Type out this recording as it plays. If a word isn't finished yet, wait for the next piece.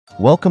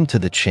Welcome to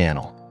the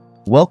channel.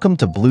 Welcome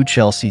to Blue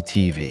Chelsea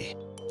TV.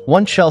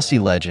 One Chelsea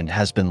legend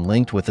has been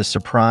linked with a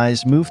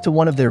surprise move to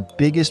one of their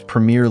biggest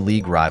Premier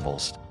League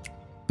rivals.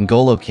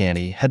 N'golo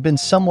Kante had been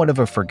somewhat of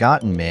a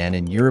forgotten man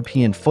in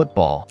European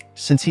football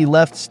since he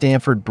left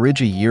Stamford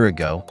Bridge a year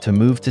ago to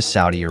move to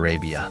Saudi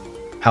Arabia.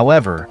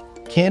 However,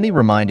 Kante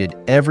reminded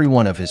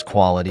everyone of his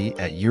quality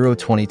at Euro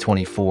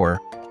 2024,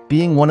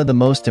 being one of the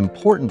most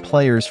important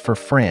players for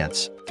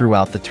France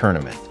throughout the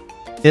tournament.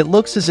 It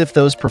looks as if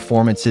those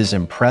performances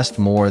impressed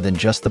more than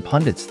just the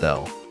pundits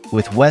though,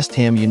 with West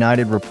Ham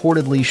United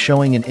reportedly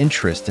showing an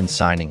interest in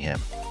signing him.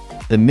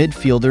 The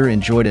midfielder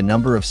enjoyed a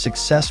number of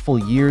successful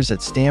years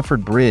at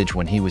Stamford Bridge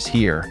when he was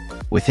here,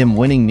 with him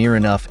winning near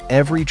enough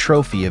every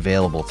trophy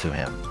available to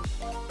him.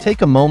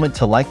 Take a moment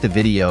to like the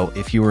video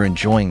if you are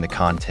enjoying the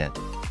content.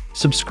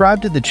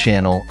 Subscribe to the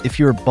channel if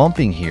you are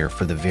bumping here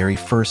for the very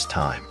first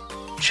time.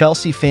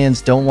 Chelsea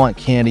fans don't want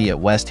Kante at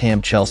West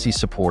Ham. Chelsea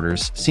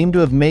supporters seem to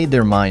have made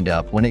their mind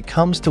up when it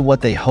comes to what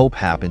they hope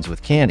happens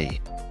with Kante,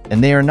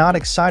 and they are not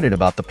excited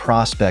about the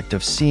prospect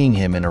of seeing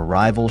him in a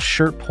rival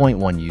shirt.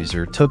 One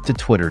user took to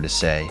Twitter to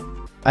say,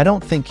 "I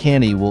don't think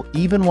Kante will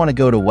even want to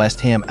go to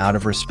West Ham out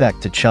of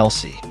respect to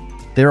Chelsea.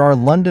 There are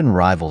London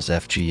rivals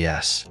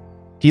FGS.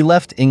 He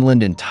left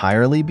England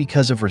entirely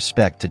because of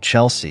respect to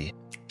Chelsea.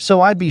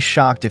 So I'd be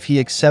shocked if he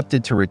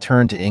accepted to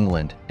return to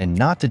England and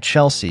not to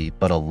Chelsea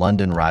but a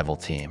London rival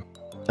team."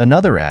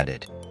 Another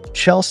added,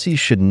 "Chelsea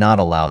should not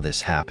allow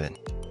this happen.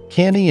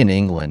 Kante in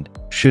England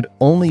should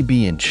only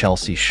be in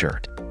Chelsea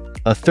shirt."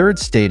 A third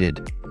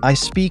stated, "I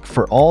speak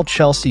for all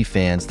Chelsea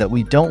fans that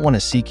we don't want to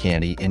see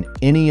Kante in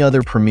any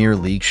other Premier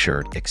League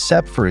shirt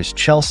except for his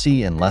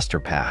Chelsea and Leicester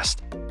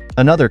past."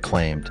 Another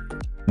claimed,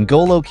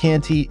 "N'golo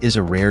Kante is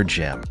a rare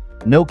gem.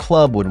 No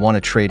club would want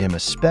to trade him,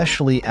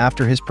 especially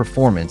after his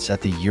performance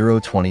at the Euro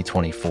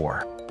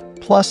 2024.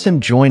 Plus, him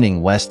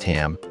joining West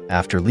Ham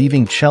after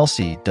leaving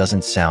Chelsea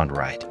doesn't sound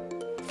right."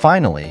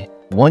 Finally,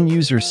 one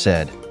user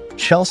said,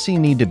 "Chelsea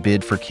need to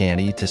bid for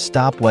Kante to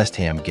stop West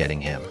Ham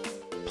getting him.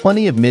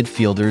 Plenty of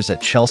midfielders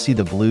at Chelsea.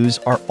 The Blues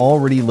are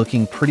already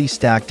looking pretty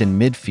stacked in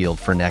midfield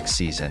for next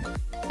season,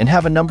 and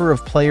have a number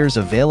of players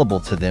available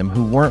to them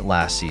who weren't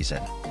last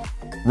season."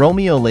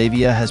 Romeo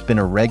Lavia has been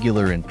a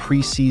regular in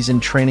pre-season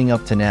training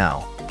up to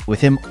now,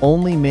 with him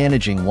only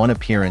managing one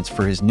appearance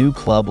for his new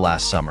club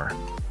last summer.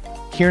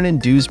 Kieran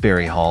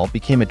Dewsbury Hall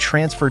became a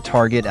transfer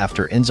target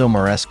after Enzo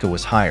Maresca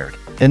was hired,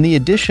 and the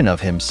addition of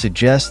him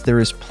suggests there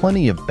is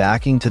plenty of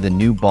backing to the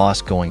new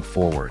boss going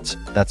forwards.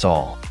 That's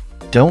all.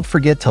 Don't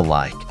forget to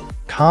like,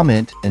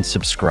 comment, and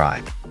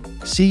subscribe.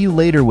 See you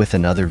later with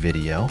another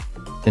video.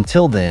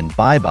 Until then,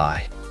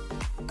 bye-bye.